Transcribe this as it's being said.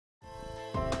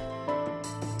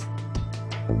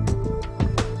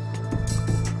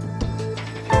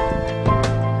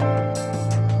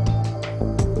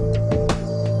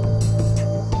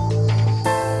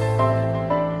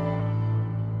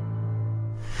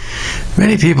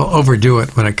Many people overdo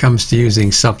it when it comes to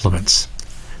using supplements.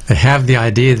 They have the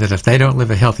idea that if they don't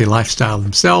live a healthy lifestyle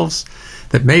themselves,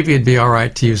 that maybe it'd be all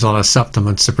right to use a lot of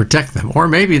supplements to protect them. Or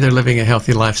maybe they're living a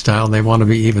healthy lifestyle and they want to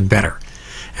be even better.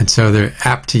 And so they're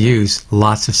apt to use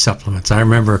lots of supplements. I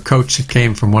remember a coach that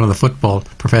came from one of the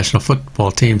professional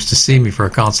football teams to see me for a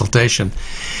consultation.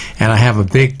 And I have a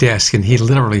big desk, and he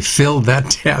literally filled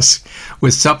that desk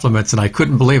with supplements, and I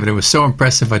couldn't believe it. It was so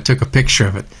impressive I took a picture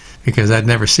of it because I'd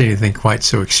never seen anything quite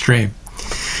so extreme.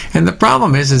 And the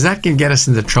problem is that can get us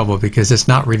into trouble because it's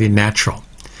not really natural.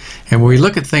 And when we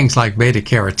look at things like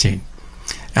beta-carotene,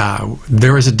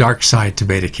 there is a dark side to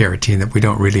beta-carotene that we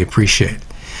don't really appreciate.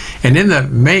 And in the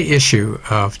May issue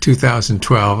of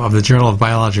 2012 of the Journal of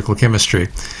Biological Chemistry,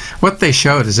 what they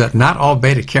showed is that not all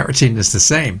beta-carotene is the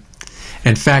same.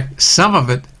 In fact, some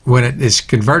of it, when it is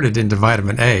converted into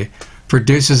vitamin A,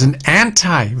 produces an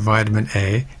anti-vitamin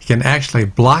A. It can actually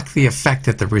block the effect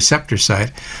at the receptor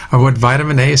site of what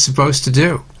vitamin A is supposed to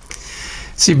do.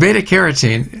 See,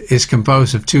 beta-carotene is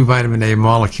composed of two vitamin A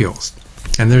molecules,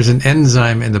 and there's an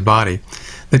enzyme in the body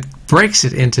that breaks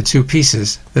it into two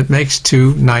pieces that makes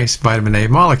two nice vitamin A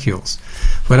molecules.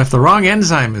 But if the wrong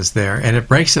enzyme is there and it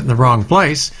breaks it in the wrong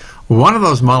place, one of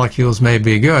those molecules may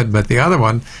be good, but the other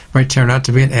one might turn out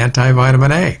to be an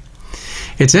anti-vitamin A.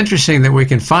 It's interesting that we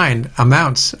can find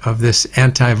amounts of this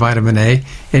anti-vitamin A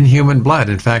in human blood.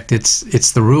 In fact,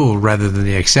 it's the rule rather than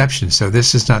the exception. So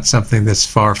this is not something that's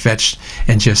far-fetched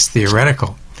and just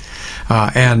theoretical.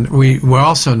 And we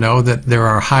also know that there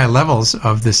are high levels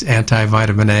of this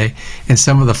anti-vitamin A in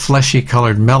some of the fleshy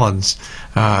colored melons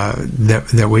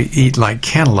that we eat, like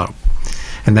cantaloupe.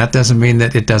 And that doesn't mean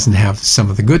that it doesn't have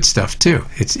some of the good stuff too.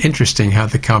 It's interesting how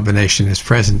the combination is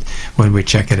present when we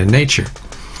check it in nature.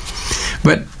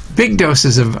 But big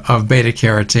doses of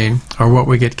beta-carotene are what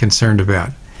we get concerned about.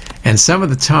 And some of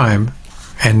the time,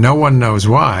 and no one knows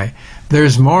why,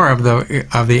 there's more of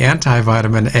the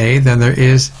anti-vitamin A than there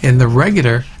is in the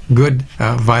regular good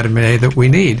vitamin A that we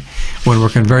need when we're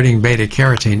converting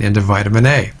beta-carotene into vitamin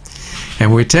A. And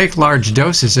when we take large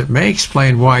doses, it may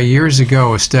explain why years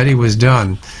ago a study was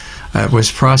done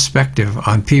was prospective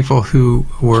on people who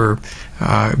were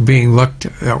being looked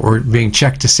or being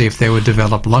checked to see if they would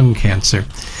develop lung cancer.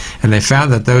 And they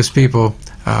found that those people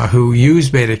who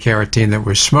used beta-carotene that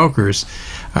were smokers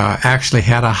actually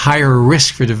had a higher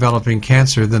risk for developing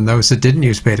cancer than those that didn't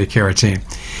use beta-carotene.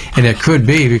 And it could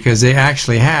be because they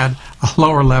actually had a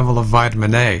lower level of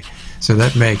vitamin A. So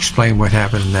that may explain what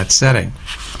happened in that setting.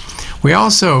 We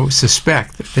also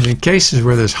suspect that in cases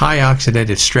where there's high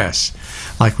oxidative stress,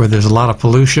 like where there's a lot of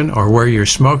pollution or where you're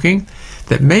smoking,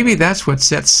 that maybe that's what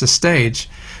sets the stage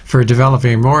for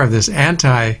developing more of this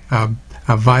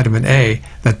anti-vitamin A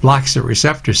that blocks the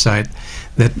receptor site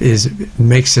that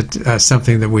makes it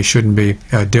something that we shouldn't be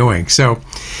doing. So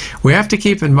we have to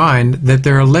keep in mind that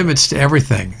there are limits to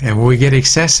everything, and when we get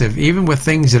excessive, even with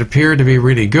things that appear to be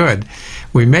really good,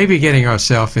 we may be getting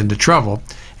ourselves into trouble,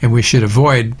 and we should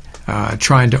avoid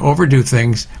trying to overdo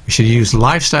things. We should use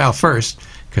lifestyle first,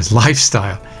 because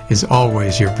lifestyle is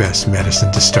always your best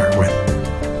medicine to start with.